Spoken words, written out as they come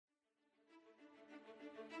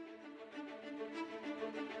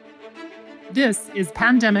This is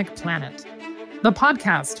Pandemic Planet, the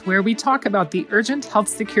podcast where we talk about the urgent health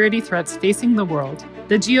security threats facing the world,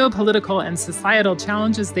 the geopolitical and societal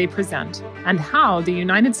challenges they present, and how the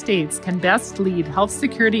United States can best lead health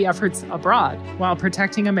security efforts abroad while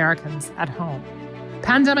protecting Americans at home.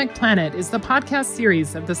 Pandemic Planet is the podcast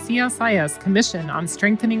series of the CSIS Commission on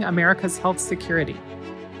Strengthening America's Health Security.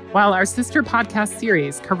 While our sister podcast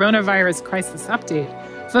series, Coronavirus Crisis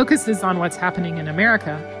Update, focuses on what's happening in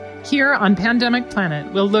America, here on Pandemic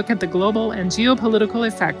Planet, we'll look at the global and geopolitical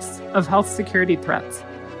effects of health security threats.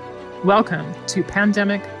 Welcome to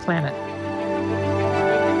Pandemic Planet.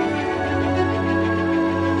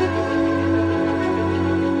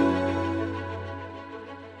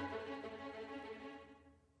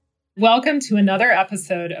 Welcome to another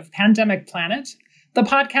episode of Pandemic Planet, the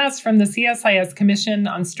podcast from the CSIS Commission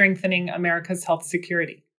on Strengthening America's Health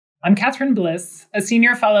Security. I'm Catherine Bliss, a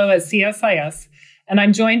senior fellow at CSIS, and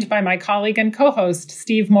I'm joined by my colleague and co-host,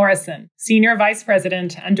 Steve Morrison, Senior Vice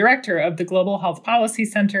President and Director of the Global Health Policy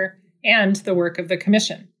Center and the work of the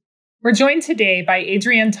Commission. We're joined today by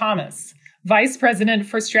Adrienne Thomas, Vice President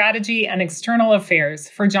for Strategy and External Affairs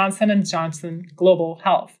for Johnson & Johnson Global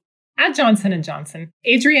Health. At Johnson & Johnson,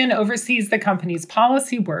 Adrienne oversees the company's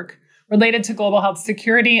policy work related to global health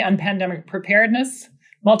security and pandemic preparedness,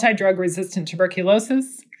 multi-drug resistant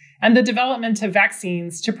tuberculosis, and the development of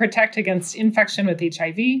vaccines to protect against infection with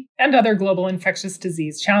HIV and other global infectious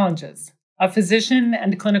disease challenges. A physician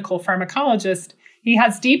and clinical pharmacologist, he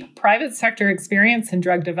has deep private sector experience in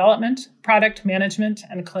drug development, product management,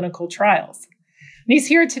 and clinical trials. And he's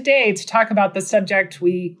here today to talk about the subject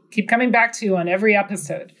we keep coming back to on every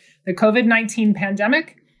episode, the COVID-19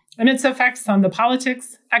 pandemic and its effects on the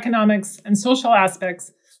politics, economics, and social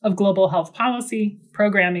aspects of global health policy,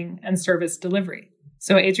 programming, and service delivery.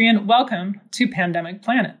 So Adrienne, welcome to Pandemic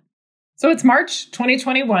Planet. So it's March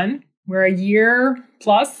 2021. We're a year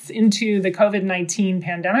plus into the COVID-19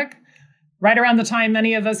 pandemic, right around the time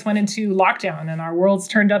many of us went into lockdown and our worlds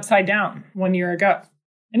turned upside down 1 year ago.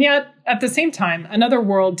 And yet, at the same time, another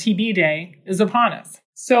World TB Day is upon us.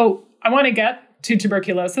 So I want to get to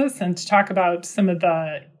tuberculosis and to talk about some of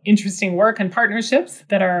the interesting work and partnerships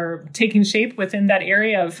that are taking shape within that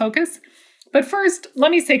area of focus. But first,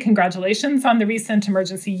 let me say congratulations on the recent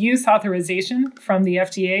emergency use authorization from the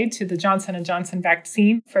FDA to the Johnson & Johnson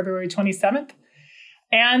vaccine, February 27th,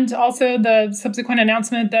 and also the subsequent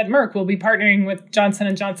announcement that Merck will be partnering with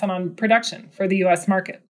Johnson & Johnson on production for the U.S.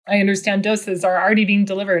 market. I understand doses are already being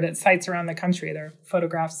delivered at sites around the country. There are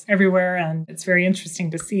photographs everywhere, and it's very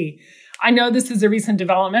interesting to see. I know this is a recent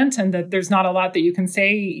development and that there's not a lot that you can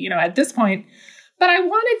say, at this point. But I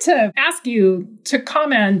wanted to ask you to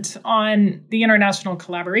comment on the international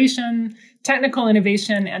collaboration, technical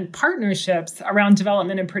innovation, and partnerships around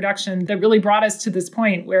development and production that really brought us to this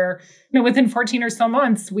point where, within 14 or so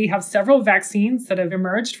months, we have several vaccines that have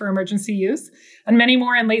emerged for emergency use and many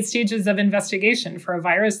more in late stages of investigation for a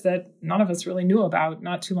virus that none of us really knew about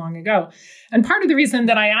not too long ago. And part of the reason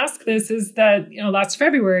that I ask this is that, last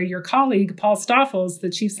February, your colleague, Paul Stoffels,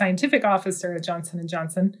 the Chief Scientific Officer at Johnson &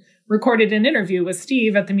 Johnson, recorded an interview with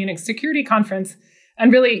Steve at the Munich Security Conference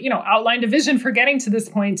and really, outlined a vision for getting to this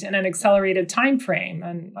point in an accelerated time frame.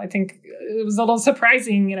 And I think it was a little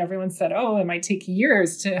surprising. Everyone said, it might take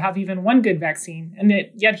years to have even one good vaccine. And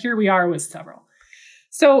yet here we are with several.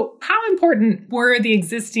 So how important were the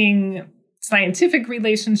existing scientific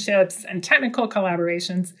relationships and technical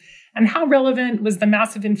collaborations? And how relevant was the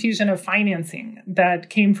massive infusion of financing that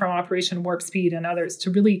came from Operation Warp Speed and others to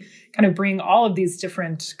really kind of bring all of these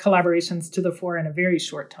different collaborations to the fore in a very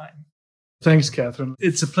short time? Thanks, Catherine.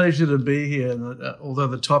 It's a pleasure to be here. And although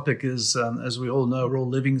the topic is, as we all know, we're all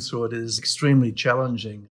living through it, is extremely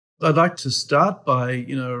challenging. I'd like to start by,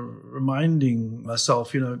 reminding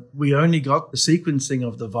myself, we only got the sequencing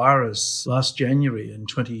of the virus last January in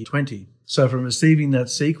 2020. So from receiving that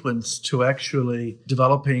sequence to actually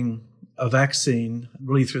developing a vaccine,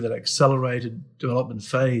 really through that accelerated development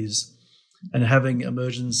phase and having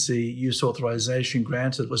emergency use authorization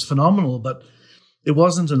granted was phenomenal, but it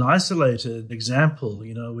wasn't an isolated example.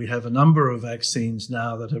 We have a number of vaccines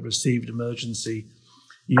now that have received emergency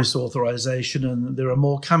use authorization, and there are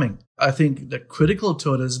more coming. I think that critical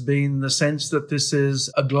to it has been the sense that this is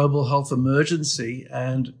a global health emergency,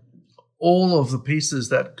 and all of the pieces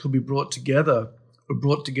that could be brought together were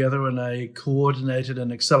brought together in a coordinated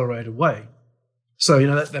and accelerated way. So,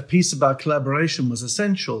 that piece about collaboration was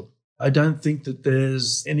essential. I don't think that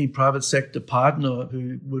there's any private sector partner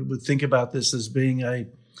who would think about this as being a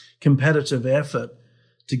competitive effort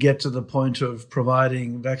to get to the point of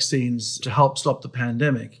providing vaccines to help stop the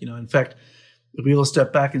pandemic. In fact, if we all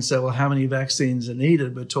step back and say, well, how many vaccines are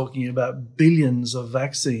needed? We're talking about billions of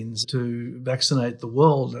vaccines to vaccinate the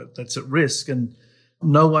world that's at risk. And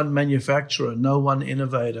no one manufacturer, no one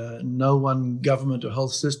innovator, no one government or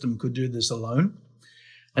health system could do this alone.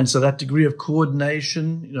 And so that degree of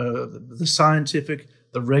coordination, the scientific,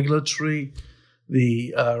 the regulatory,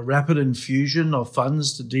 the rapid infusion of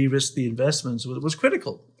funds to de-risk the investments was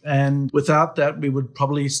critical. And without that, we would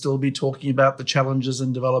probably still be talking about the challenges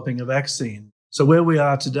in developing a vaccine. So where we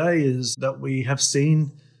are today is that we have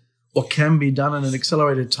seen what can be done in an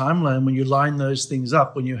accelerated timeline when you line those things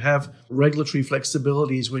up, when you have regulatory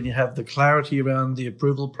flexibilities, when you have the clarity around the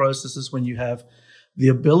approval processes, when you have the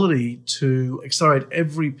ability to accelerate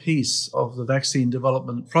every piece of the vaccine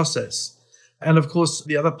development process. And of course,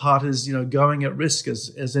 the other part is, going at risk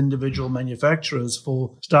as individual manufacturers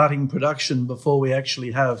for starting production before we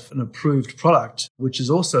actually have an approved product, which is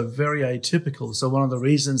also very atypical. So one of the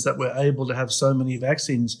reasons that we're able to have so many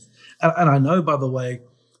vaccines, and I know, by the way,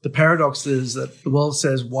 the paradox is that the world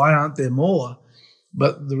says, why aren't there more?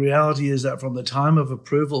 But the reality is that from the time of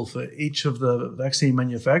approval for each of the vaccine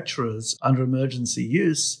manufacturers under emergency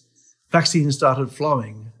use, vaccines started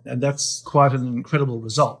flowing. And that's quite an incredible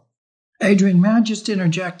result. Adrian, may I just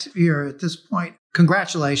interject here at this point?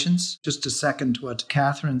 Congratulations. Just to second what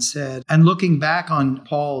Catherine said. And looking back on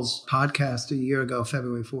Paul's podcast a year ago,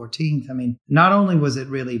 February 14th, not only was it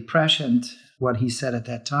really prescient what he said at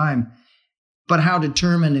that time, but how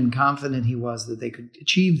determined and confident he was that they could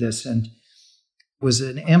achieve this, and was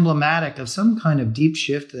an emblematic of some kind of deep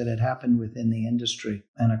shift that had happened within the industry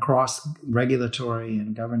and across regulatory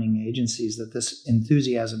and governing agencies, that this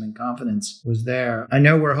enthusiasm and confidence was there. I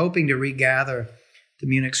know we're hoping to regather the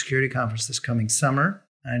Munich Security Conference this coming summer.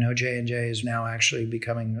 I know J&J is now actually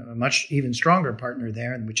becoming a much even stronger partner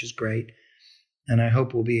there, which is great. And I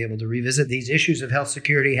hope we'll be able to revisit these issues of health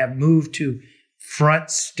security have moved to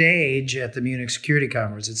front stage at the Munich Security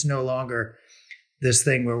Conference. It's no longer this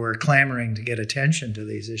thing where we're clamoring to get attention to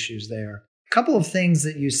these issues there. A couple of things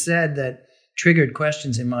that you said that triggered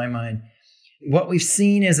questions in my mind. What we've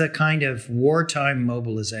seen is a kind of wartime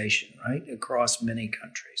mobilization, right, across many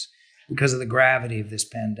countries because of the gravity of this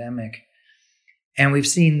pandemic. And we've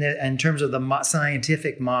seen that in terms of the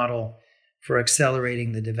scientific model for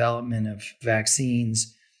accelerating the development of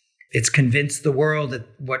vaccines, it's convinced the world that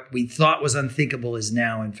what we thought was unthinkable is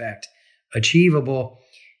now, in fact, achievable.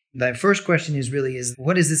 The first question is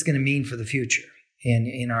what is this going to mean for the future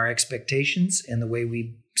in our expectations and the way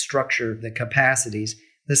we structure the capacities?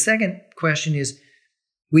 The second question is,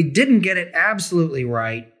 we didn't get it absolutely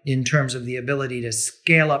right in terms of the ability to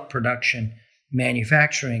scale up production,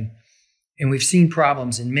 manufacturing, and we've seen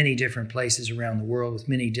problems in many different places around the world with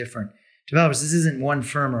many different developers. This isn't one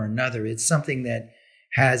firm or another. It's something that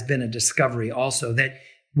has been a discovery also, that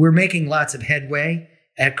we're making lots of headway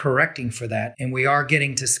at correcting for that, and we are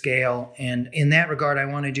getting to scale. And in that regard, I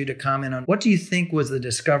wanted you to comment on what do you think was the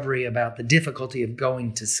discovery about the difficulty of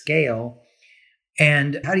going to scale,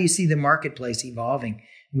 and how do you see the marketplace evolving?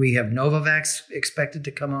 We have Novavax expected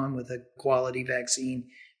to come on with a quality vaccine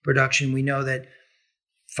production. We know that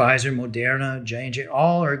Pfizer, Moderna, J&J,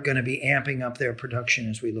 all are going to be amping up their production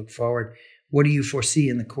as we look forward. What do you foresee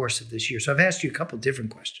in the course of this year? So I've asked you a couple of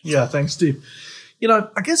different questions. Yeah, thanks, Steve.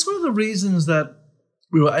 I guess one of the reasons that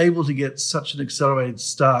we were able to get such an accelerated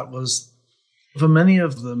start was, for many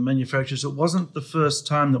of the manufacturers, it wasn't the first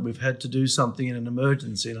time that we've had to do something in an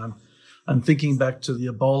emergency. And I'm thinking back to the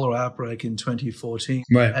Ebola outbreak in 2014.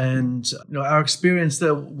 Right. And our experience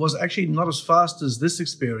there was actually not as fast as this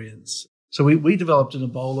experience. So we developed an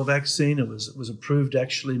Ebola vaccine. It was approved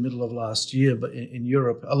actually middle of last year, but in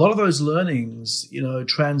Europe. A lot of those learnings,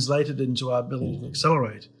 translated into our ability to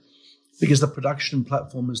accelerate because the production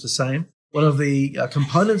platform is the same. One of the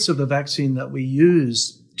components of the vaccine that we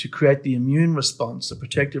use to create the immune response, the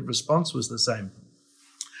protective response, was the same.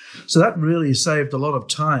 So that really saved a lot of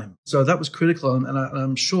time. So that was critical, and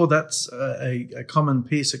I'm sure that's a common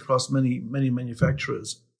piece across many, many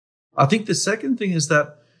manufacturers. I think the second thing is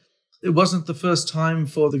that it wasn't the first time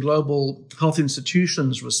for the global health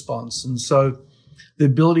institutions response. And so the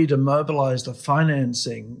ability to mobilize the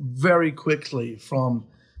financing very quickly from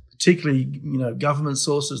particularly, government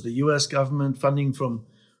sources, the US government, funding from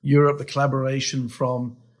Europe, the collaboration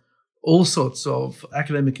from all sorts of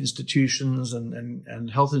academic institutions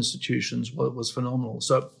and health institutions was phenomenal.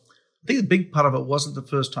 So I think a big part of it wasn't the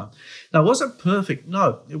first time. Now, was it perfect?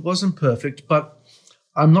 No, it wasn't perfect, but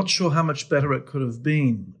I'm not sure how much better it could have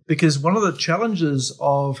been, because one of the challenges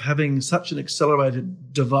of having such an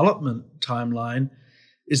accelerated development timeline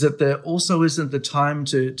is that there also isn't the time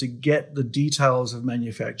to get the details of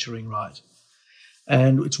manufacturing right.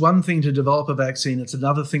 And it's one thing to develop a vaccine. It's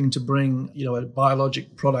another thing to bring, a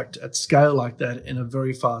biologic product at scale like that in a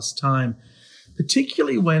very fast time,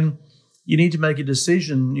 particularly when you need to make a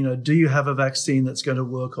decision, do you have a vaccine that's going to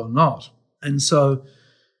work or not? And so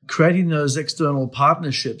creating those external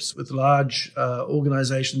partnerships with large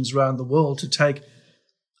organizations around the world to take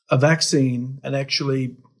a vaccine and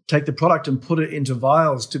actually take the product and put it into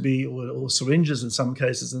vials to be, or syringes in some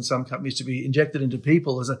cases, in some companies, to be injected into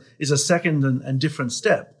people is a second and different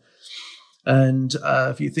step. And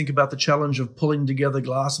if you think about the challenge of pulling together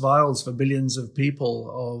glass vials for billions of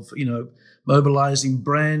people, of, mobilizing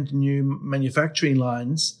brand new manufacturing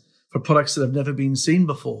lines for products that have never been seen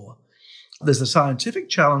before, there's a scientific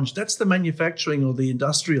challenge. That's the manufacturing or the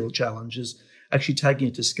industrial challenge, is actually taking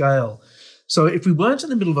it to scale. So if we weren't in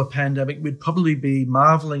the middle of a pandemic, we'd probably be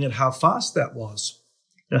marveling at how fast that was,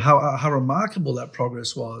 how remarkable that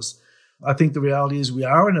progress was. I think the reality is we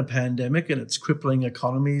are in a pandemic, and it's crippling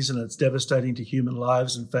economies, and it's devastating to human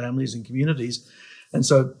lives and families and communities. And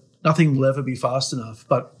so nothing will ever be fast enough.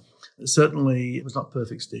 But certainly it was not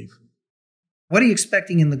perfect, Steve. What are you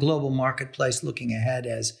expecting in the global marketplace looking ahead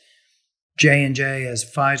as J&J, as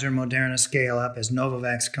Pfizer, Moderna scale up, as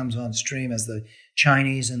Novavax comes on stream, as the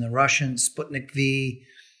Chinese and the Russians, Sputnik V,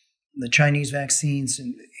 the Chinese vaccines,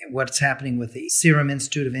 and what's happening with the Serum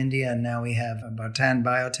Institute of India, and now we have Bhartan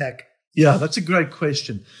Biotech? Yeah, that's a great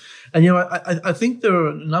question. And, I think there are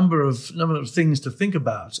a number of things to think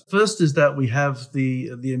about. First is that we have the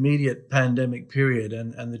immediate pandemic period,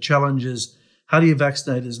 and the challenge is, how do you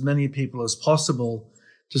vaccinate as many people as possible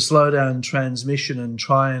to slow down transmission and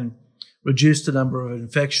try and reduce the number of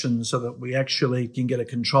infections so that we actually can get a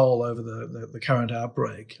control over the current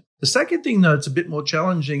outbreak. The second thing, though, it's a bit more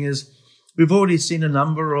challenging, is we've already seen a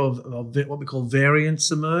number of what we call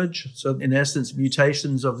variants emerge. So in essence,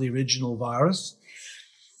 mutations of the original virus.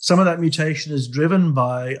 Some of that mutation is driven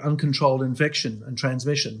by uncontrolled infection and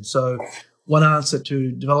transmission. So one answer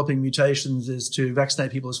to developing mutations is to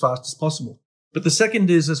vaccinate people as fast as possible. But the second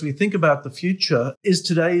is, as we think about the future, is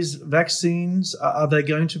today's vaccines, are they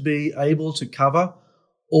going to be able to cover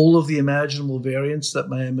all of the imaginable variants that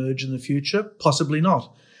may emerge in the future? Possibly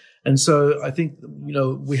not. And so I think,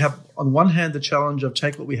 we have on one hand the challenge of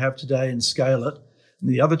take what we have today and scale it. And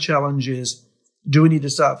the other challenge is, do we need to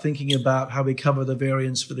start thinking about how we cover the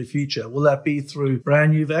variants for the future? Will that be through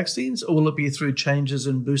brand new vaccines, or will it be through changes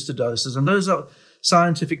in booster doses? And those are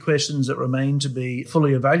scientific questions that remain to be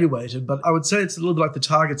fully evaluated. But I would say it's a little bit like the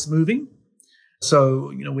target's moving.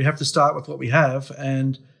 So, we have to start with what we have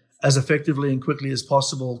and as effectively and quickly as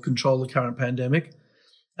possible control the current pandemic.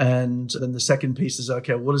 And then the second piece is,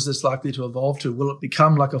 okay, what is this likely to evolve to? Will it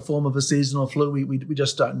become like a form of a seasonal flu? We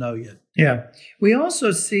just don't know yet. Yeah. We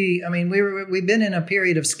also see, we've been in a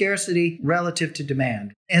period of scarcity relative to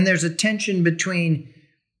demand. And there's a tension between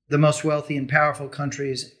the most wealthy and powerful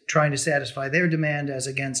countries trying to satisfy their demand as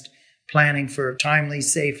against planning for timely,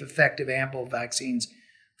 safe, effective, ample vaccines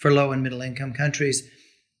for low and middle income countries.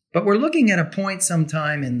 But we're looking at a point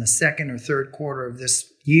sometime in the second or third quarter of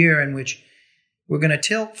this year in which we're going to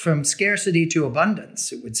tilt from scarcity to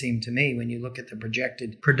abundance, it would seem to me, when you look at the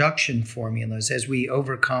projected production formulas as we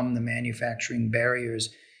overcome the manufacturing barriers,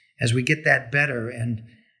 as we get that better. And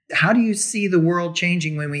how do you see the world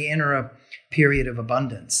changing when we enter a period of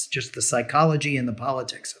abundance, just the psychology and the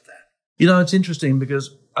politics of that? It's interesting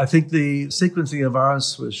because I think the sequencing of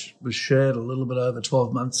virus was shared a little bit over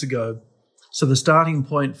 12 months ago. So the starting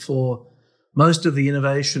point for most of the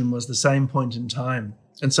innovation was the same point in time.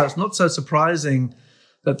 And so it's not so surprising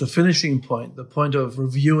that the finishing point, the point of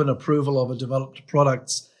review and approval of a developed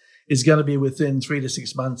products, is going to be within 3 to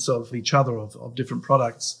 6 months of each other, of different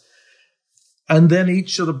products. And then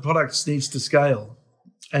each of the products needs to scale.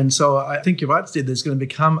 And so I think you're right, Steve, there's going to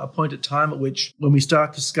become a point of time at which when we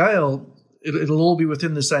start to scale, it'll all be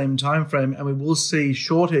within the same time frame, and we will see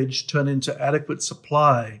shortage turn into adequate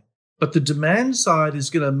supply. But the demand side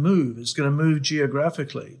is going to move. It's going to move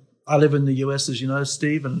geographically. I live in the US, as you know,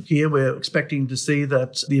 Steve, and here we're expecting to see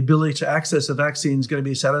that the ability to access a vaccine is going to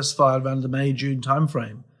be satisfied around the May, June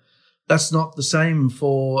timeframe. That's not the same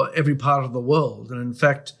for every part of the world. And in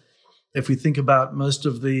fact, if we think about most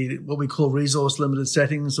of the what we call resource-limited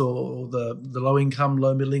settings or the low-income,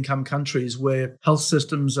 low-middle-income countries where health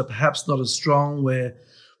systems are perhaps not as strong, where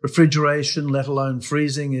refrigeration, let alone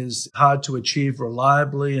freezing, is hard to achieve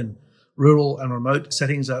reliably in rural and remote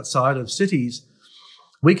settings outside of cities,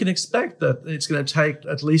 we can expect that it's going to take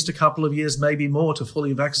at least a couple of years, maybe more, to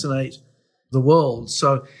fully vaccinate the world.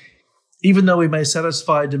 So even though we may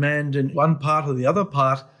satisfy demand in one part or the other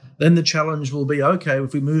part, then the challenge will be, okay,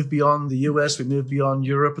 if we move beyond the US, we move beyond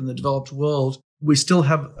Europe and the developed world, we still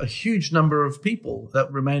have a huge number of people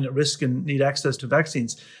that remain at risk and need access to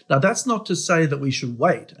vaccines. Now, that's not to say that we should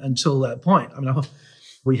wait until that point. I mean,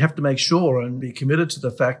 we have to make sure and be committed to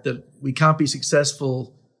the fact that we can't be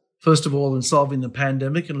successful, first of all, in solving the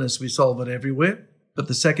pandemic unless we solve it everywhere. But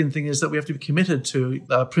the second thing is that we have to be committed to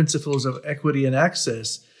principles of equity and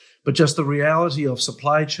access. But just the reality of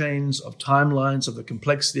supply chains, of timelines, of the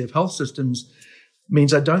complexity of health systems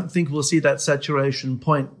means I don't think we'll see that saturation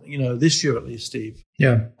point, this year at least, Steve.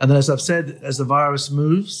 Yeah. And then, as I've said, as the virus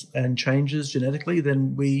moves and changes genetically,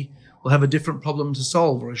 then we will have a different problem to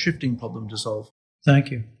solve, or a shifting problem to solve.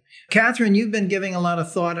 Thank you. Catherine, you've been giving a lot of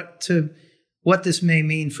thought to what this may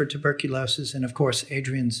mean for tuberculosis. And of course,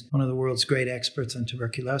 Adrian's one of the world's great experts on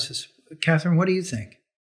tuberculosis. Catherine, what do you think?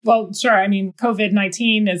 Well, sure. I mean,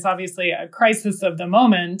 COVID-19 is obviously a crisis of the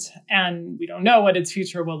moment, and we don't know what its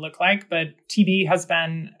future will look like. But TB has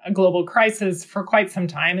been a global crisis for quite some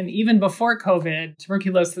time. And even before COVID,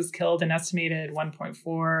 tuberculosis killed an estimated 1.4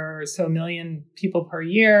 or so million people per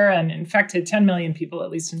year and infected 10 million people, at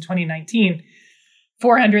least in 2019.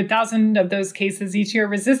 400,000 of those cases each year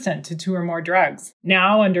resistant to 2 or more drugs.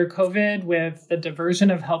 Now, under COVID, with the diversion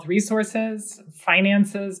of health resources,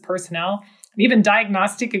 finances, personnel, and even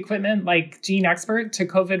diagnostic equipment like GeneXpert to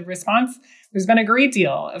COVID response, there's been a great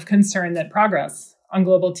deal of concern that progress on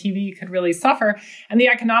global TB could really suffer. And the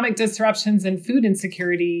economic disruptions and food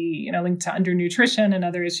insecurity, linked to undernutrition and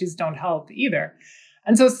other issues don't help either.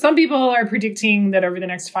 And so some people are predicting that over the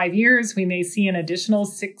next 5 years, we may see an additional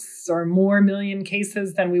 6 or more million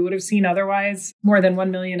cases than we would have seen otherwise, more than 1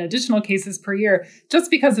 million additional cases per year, just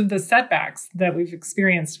because of the setbacks that we've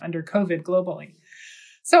experienced under COVID globally.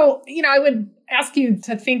 So, I would ask you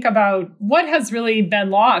to think about what has really been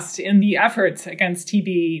lost in the efforts against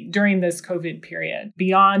TB during this COVID period,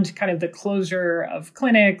 beyond kind of the closure of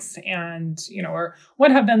clinics and, or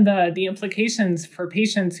what have been the implications for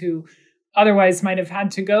patients who otherwise might have had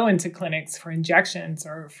to go into clinics for injections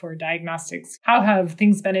or for diagnostics. How have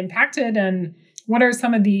things been impacted, and what are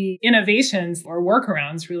some of the innovations or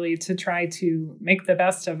workarounds really to try to make the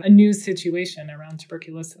best of a new situation around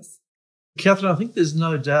tuberculosis? Catherine, I think there's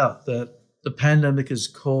no doubt that the pandemic has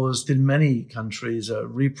caused in many countries a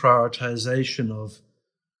reprioritization of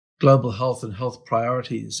global health and health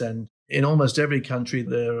priorities. And in almost every country,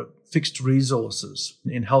 there are fixed resources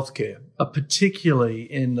in healthcare, particularly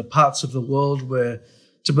in the parts of the world where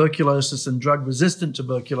tuberculosis and drug-resistant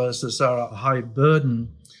tuberculosis are a high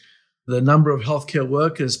burden. The number of healthcare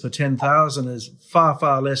workers per 10,000 is far,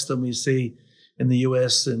 far less than we see in the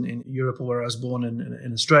US and in Europe, or where I was born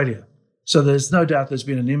in Australia. So there's no doubt there's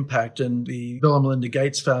been an impact, and the Bill and Melinda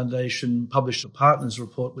Gates Foundation published a partners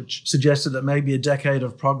report which suggested that maybe a decade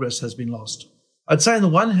of progress has been lost. I'd say on the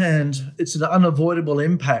one hand, it's an unavoidable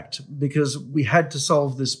impact because we had to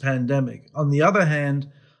solve this pandemic. On the other hand,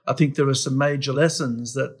 I think there are some major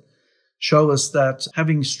lessons that show us that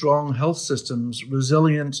having strong health systems,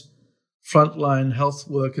 resilient frontline health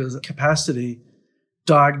workers capacity,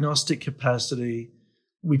 diagnostic capacity.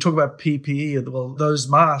 We talk about PPE. Well, those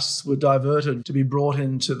masks were diverted to be brought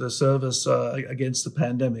into the service against the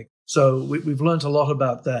pandemic. So we've learned a lot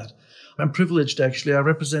about that. I'm privileged, actually. I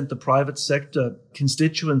represent the private sector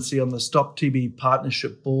constituency on the Stop TB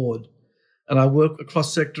Partnership Board. And I work with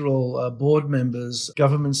cross-sectoral board members,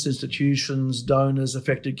 governments, institutions, donors,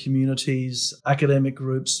 affected communities, academic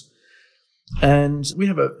groups. And we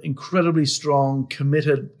have incredibly strong,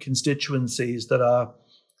 committed constituencies that are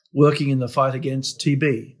working in the fight against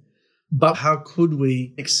TB. But how could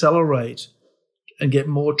we accelerate and get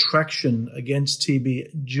more traction against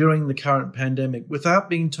TB during the current pandemic without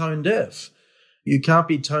being tone deaf? You can't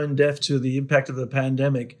be tone deaf to the impact of the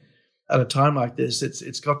pandemic at a time like this.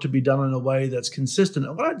 It's got to be done in a way that's consistent.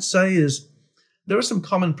 And what I'd say is there are some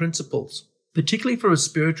common principles, particularly for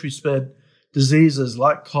respiratory spread diseases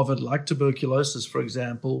like COVID, like tuberculosis, for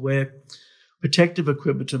example, where protective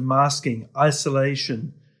equipment of masking,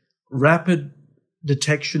 isolation, rapid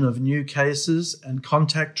detection of new cases and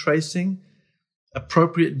contact tracing,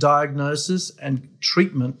 appropriate diagnosis and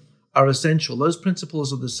treatment are essential. Those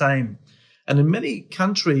principles are the same. And in many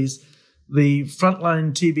countries, the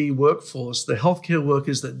frontline TB workforce, the healthcare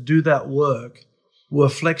workers that do that work, were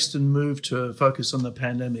flexed and moved to focus on the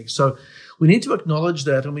pandemic. So we need to acknowledge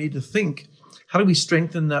that, and we need to think, how do we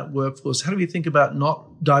strengthen that workforce? How do we think about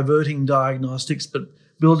not diverting diagnostics, but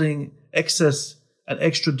building excess and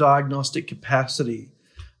extra diagnostic capacity?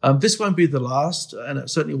 This won't be the last, and it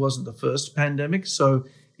certainly wasn't the first pandemic. So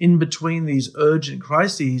in between these urgent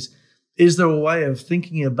crises, is there a way of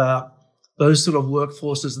thinking about those sort of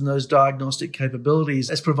workforces and those diagnostic capabilities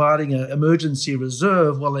as providing an emergency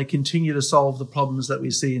reserve while they continue to solve the problems that we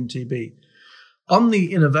see in TB? On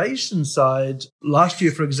the innovation side, last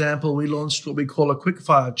year, for example, we launched what we call a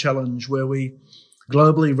quickfire challenge, where we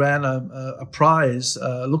globally ran a prize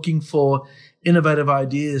looking for innovative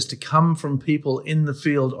ideas to come from people in the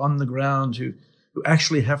field, on the ground, who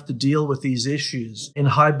actually have to deal with these issues in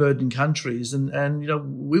high-burden countries. And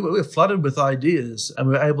we were flooded with ideas, and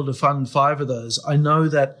we were able to fund 5 of those. I know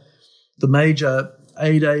that the major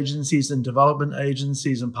aid agencies and development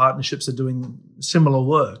agencies and partnerships are doing similar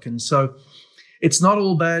work. And so it's not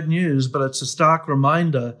all bad news, but it's a stark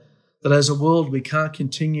reminder that as a world, we can't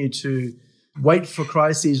continue to wait for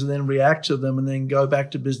crises and then react to them and then go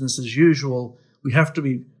back to business as usual. We have to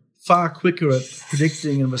be far quicker at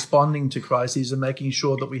predicting and responding to crises and making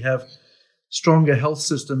sure that we have stronger health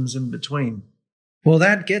systems in between. Well,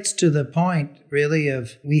 that gets to the point, really,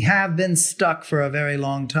 of we have been stuck for a very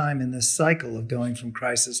long time in this cycle of going from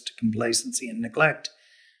crisis to complacency and neglect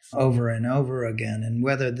over and over again. And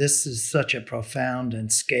whether this is such a profound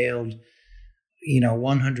and scaled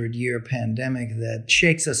 100-year pandemic that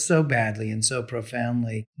shakes us so badly and so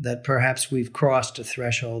profoundly that perhaps we've crossed a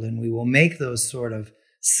threshold and we will make those sort of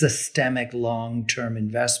systemic long-term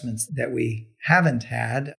investments that we haven't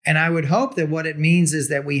had. And I would hope that what it means is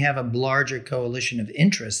that we have a larger coalition of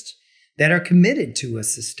interests that are committed to a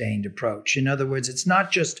sustained approach. In other words, it's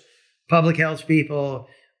not just public health people,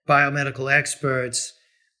 biomedical experts,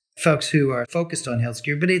 folks who are focused on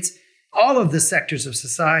healthcare, but it's all of the sectors of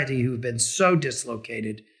society who have been so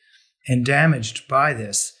dislocated and damaged by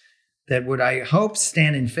this that would, I hope,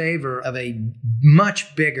 stand in favor of a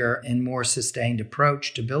much bigger and more sustained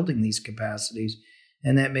approach to building these capacities,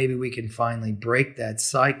 and that maybe we can finally break that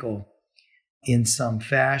cycle in some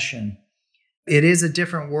fashion. It is a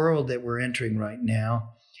different world that we're entering right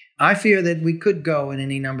now. I fear that we could go in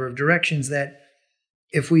any number of directions, that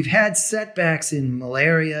if we've had setbacks in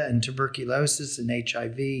malaria and tuberculosis and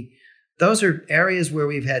HIV, those are areas where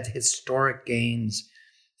we've had historic gains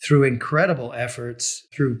through incredible efforts,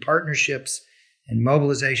 through partnerships and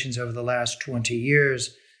mobilizations over the last 20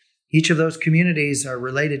 years. Each of those communities are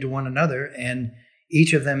related to one another, and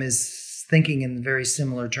each of them is thinking in very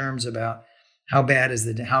similar terms about how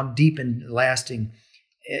deep and lasting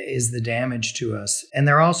is the damage to us. And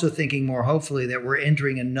they're also thinking more hopefully that we're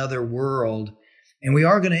entering another world. And we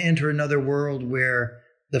are going to enter another world where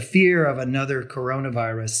the fear of another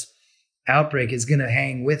coronavirus outbreak is going to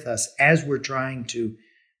hang with us as we're trying to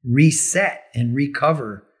reset and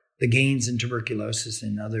recover the gains in tuberculosis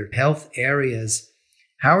and other health areas.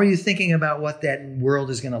 How are you thinking about what that world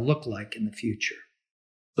is going to look like in the future?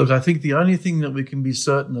 Look, I think the only thing that we can be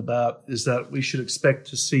certain about is that we should expect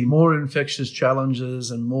to see more infectious challenges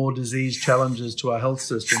and more disease challenges to our health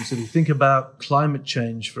systems. If you think about climate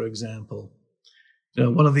change, for example,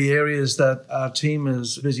 one of the areas that our team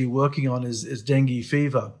is busy working on is dengue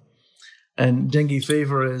fever. And dengue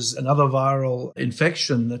fever is another viral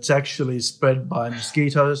infection that's actually spread by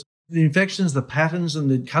mosquitoes. The infections, the patterns and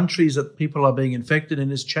the countries that people are being infected in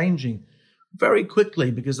is changing very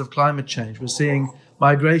quickly because of climate change. We're seeing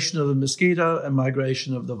migration of the mosquito and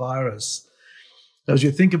migration of the virus. As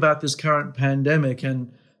you think about this current pandemic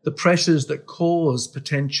and the pressures that cause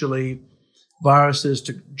potentially viruses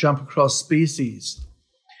to jump across species,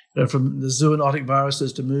 from the zoonotic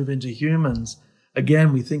viruses to move into humans,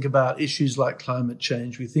 again, we think about issues like climate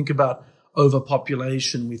change. We think about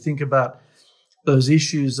overpopulation. We think about those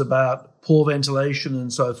issues about poor ventilation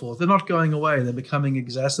and so forth. They're not going away. They're becoming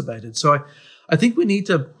exacerbated. So I think we need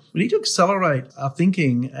to accelerate our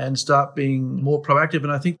thinking and start being more proactive.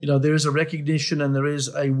 And I think, there is a recognition and there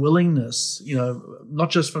is a willingness, not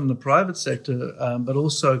just from the private sector, but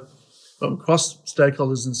also from across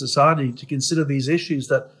stakeholders in society to consider these issues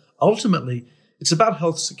that ultimately it's about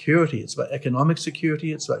health security. It's about economic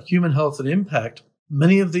security. It's about human health and impact.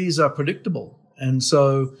 Many of these are predictable. And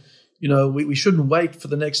so, we shouldn't wait for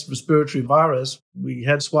the next respiratory virus. We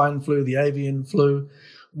had swine flu, the avian flu.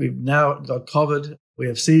 We've now got COVID. We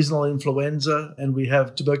have seasonal influenza, and we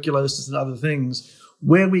have tuberculosis and other things.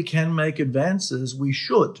 Where we can make advances, we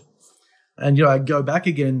should. And, I go back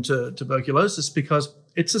again to tuberculosis because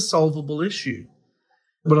it's a solvable issue.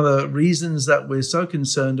 One of the reasons that we're so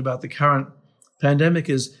concerned about the current pandemic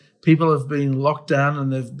is people have been locked down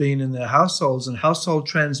and they've been in their households, and household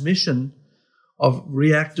transmission of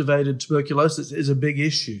reactivated tuberculosis is a big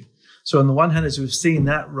issue. So on the one hand, as we've seen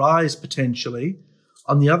that rise potentially,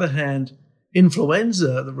 on the other hand,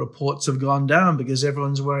 influenza, the reports have gone down because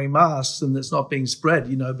everyone's wearing masks and it's not being spread,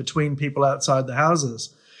 between people outside the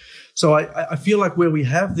houses. So I feel like where we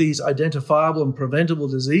have these identifiable and preventable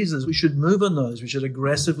diseases, we should move on those. We should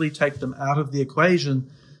aggressively take them out of the equation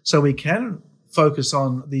so we can focus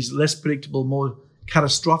on these less predictable, more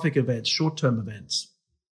catastrophic events, short-term events.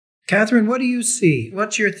 Catherine, what do you see?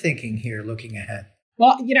 What's your thinking here looking ahead?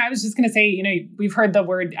 Well, I was just going to say, we've heard the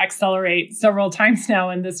word accelerate several times now,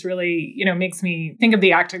 and this really, makes me think of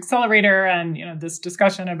the ACT Accelerator and, this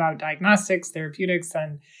discussion about diagnostics, therapeutics,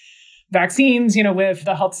 and vaccines, with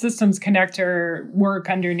the health systems connector work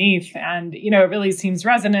underneath. And, it really seems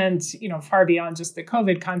resonant, far beyond just the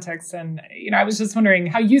COVID context. And, I was just wondering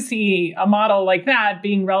how you see a model like that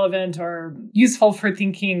being relevant or useful for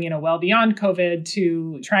thinking, well beyond COVID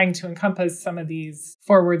to trying to encompass some of these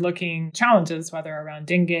forward-looking challenges, whether around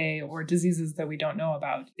dengue or diseases that we don't know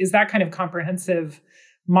about. Is that kind of comprehensive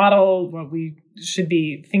model what we should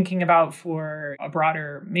be thinking about for a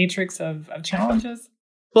broader matrix of challenges?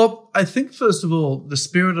 Well, I think, first of all, the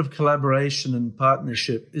spirit of collaboration and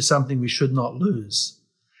partnership is something we should not lose.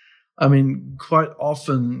 I mean, quite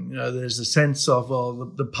often, there's a sense of,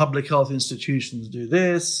 the public health institutions do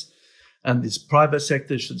this, and this private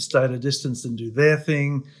sector should stay at a distance and do their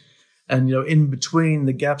thing. And, in between,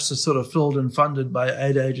 the gaps are sort of filled and funded by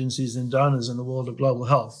aid agencies and donors in the world of global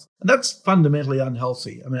health. And that's fundamentally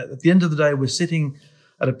unhealthy. I mean, at the end of the day, we're sitting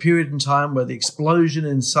at a period in time where the explosion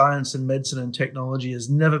in science and medicine and technology has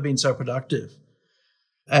never been so productive.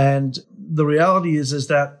 And the reality is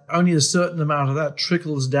that only a certain amount of that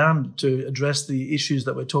trickles down to address the issues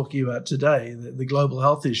that we're talking about today, the global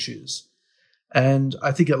health issues. And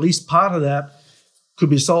I think at least part of that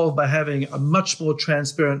could be solved by having a much more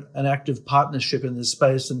transparent and active partnership in this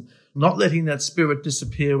space and not letting that spirit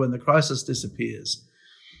disappear when the crisis disappears.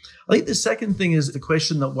 I think the second thing is the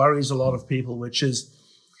question that worries a lot of people, which is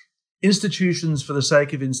institutions for the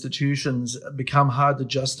sake of institutions become hard to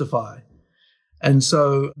justify. And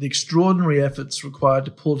so the extraordinary efforts required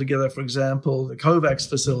to pull together, for example, the COVAX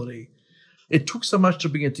facility, it took so much to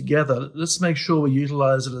bring it together. Let's make sure we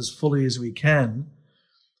utilize it as fully as we can.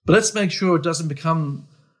 But let's make sure it doesn't become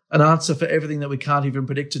an answer for everything that we can't even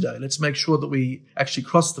predict today. Let's make sure that we actually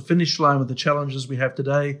cross the finish line with the challenges we have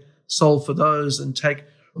today, solve for those, and take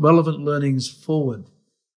relevant learnings forward.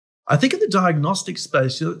 I think in the diagnostic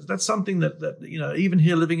space, that's something that even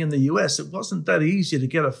here living in the US, it wasn't that easy to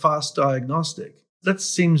get a fast diagnostic. That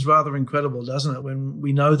seems rather incredible, doesn't it? When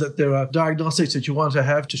we know that there are diagnostics that you want to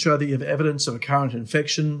have to show that you have evidence of a current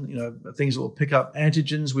infection, things that will pick up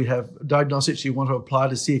antigens. We have diagnostics you want to apply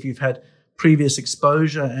to see if you've had previous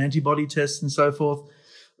exposure, antibody tests and so forth.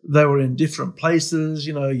 They were in different places.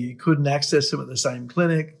 You couldn't access them at the same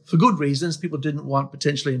clinic for good reasons. People didn't want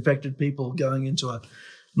potentially infected people going into a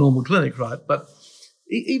normal clinic, right? But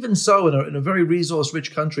even so, in a very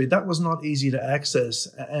resource-rich country, that was not easy to access,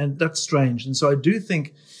 and that's strange. And so I do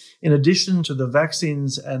think, in addition to the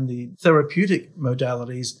vaccines and the therapeutic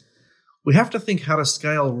modalities, we have to think how to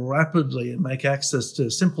scale rapidly and make access to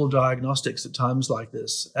simple diagnostics at times like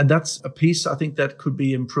this. And that's a piece, I think, that could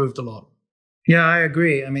be improved a lot. Yeah, I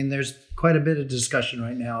agree. I mean, there's quite a bit of discussion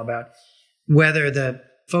right now about whether the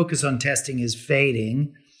focus on testing is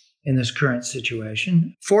fading in this current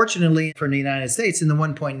situation. Fortunately for the United States, in the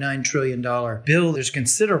 $1.9 trillion bill, there's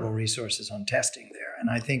considerable resources on testing there,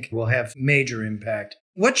 and I think will have major impact.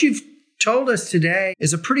 What you've told us today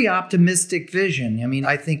is a pretty optimistic vision. I mean,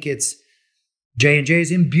 I think it's J&J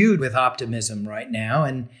is imbued with optimism right now,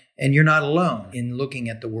 and you're not alone in looking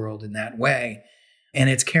at the world in that way, and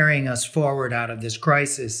it's carrying us forward out of this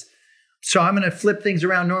crisis. So I'm going to flip things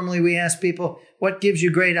around. Normally we ask people, what gives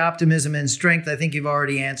you great optimism and strength? I think you've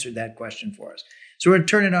already answered that question for us. So we're going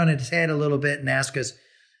to turn it on its head a little bit and ask us,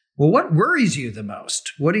 well, what worries you the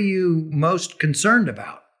most? What are you most concerned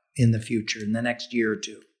about in the future, in the next year or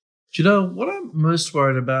two? What I'm most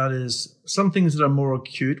worried about is some things that are more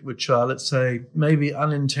acute, which are, let's say, maybe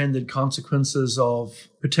unintended consequences of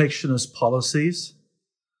protectionist policies.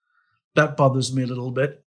 That bothers me a little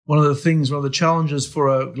bit. One of the challenges for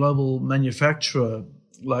a global manufacturer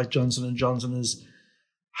like Johnson & Johnson is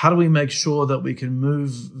how do we make sure that we can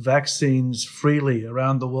move vaccines freely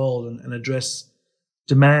around the world and address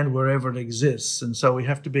demand wherever it exists? And so we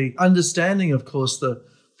have to be understanding, of course, the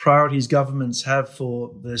priorities governments have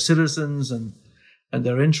for their citizens and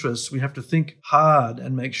their interests. We have to think hard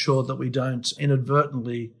and make sure that we don't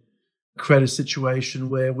inadvertently create a situation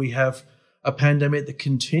where we have a pandemic that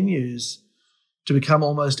continues to become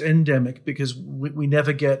almost endemic because we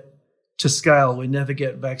never get to scale. We never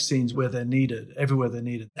get vaccines where they're needed, everywhere they're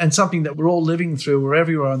needed. And something that we're all living through wherever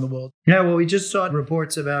you are in the world. Yeah, well, we just saw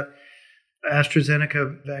reports about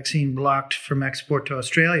AstraZeneca vaccine blocked from export to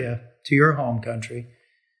Australia, to your home country,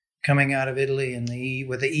 coming out of Italy and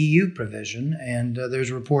with the EU provision. And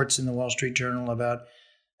there's reports in the Wall Street Journal about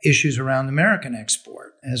issues around American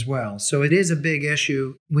export as well. So it is a big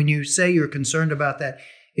issue. When you say you're concerned about that,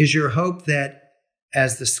 is your hope that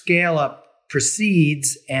as the scale up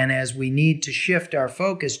proceeds and as we need to shift our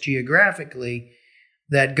focus geographically,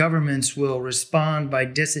 that governments will respond by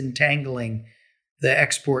disentangling the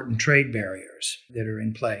export and trade barriers that are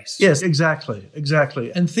in place. Yes,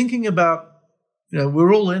 exactly. And thinking about,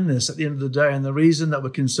 we're all in this at the end of the day, and the reason that we're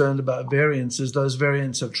concerned about variants is those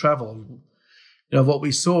variants have traveled. What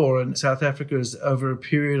we saw in South Africa is over a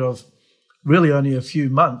period of really only a few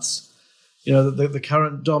months, the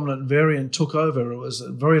current dominant variant took over. It was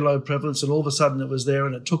a very low prevalence, and all of a sudden it was there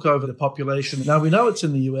and it took over the population. Now, we know it's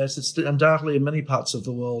in the US. It's undoubtedly in many parts of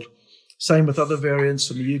the world. Same with other variants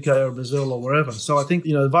from the UK or Brazil or wherever. So I think,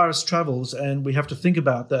 the virus travels, and we have to think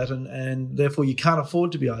about that, and therefore you can't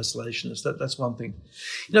afford to be isolationist. That's one thing.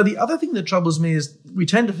 The other thing that troubles me is we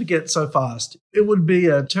tend to forget so fast. It would be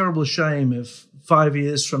a terrible shame if 5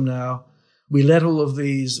 years from now, we let all of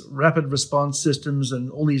these rapid response systems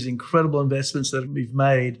and all these incredible investments that we've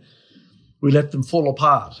made, we let them fall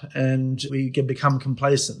apart and we can become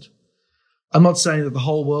complacent. I'm not saying that the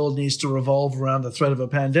whole world needs to revolve around the threat of a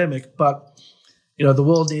pandemic, but the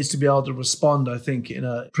world needs to be able to respond, I think, in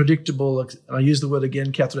a predictable, and I use the word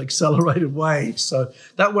again, Catherine, accelerated way. So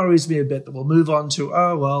that worries me a bit, that we'll move on to,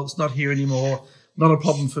 it's not here anymore, not a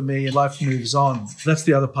problem for me, and life moves on. That's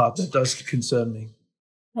the other part that does concern me.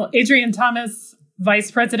 Well, Adrian Thomas, Vice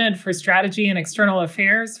President for Strategy and External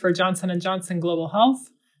Affairs for Johnson & Johnson Global Health,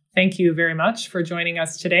 thank you very much for joining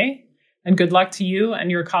us today, and good luck to you and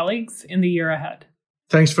your colleagues in the year ahead.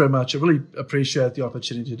 Thanks very much. I really appreciate the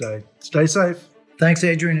opportunity today. Stay safe. Thanks,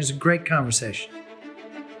 Adrian. It was a great conversation.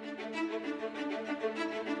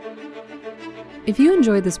 If you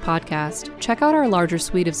enjoyed this podcast, check out our larger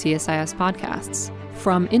suite of CSIS podcasts.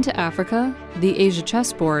 From Into Africa, The Asia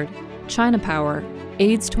Chessboard, China Power,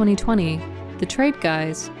 AIDS 2020, The Trade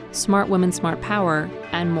Guys, Smart Women, Smart Power,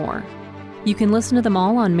 and more. You can listen to them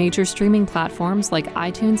all on major streaming platforms like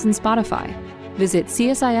iTunes and Spotify. Visit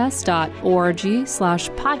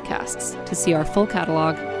csis.org/podcasts to see our full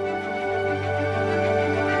catalog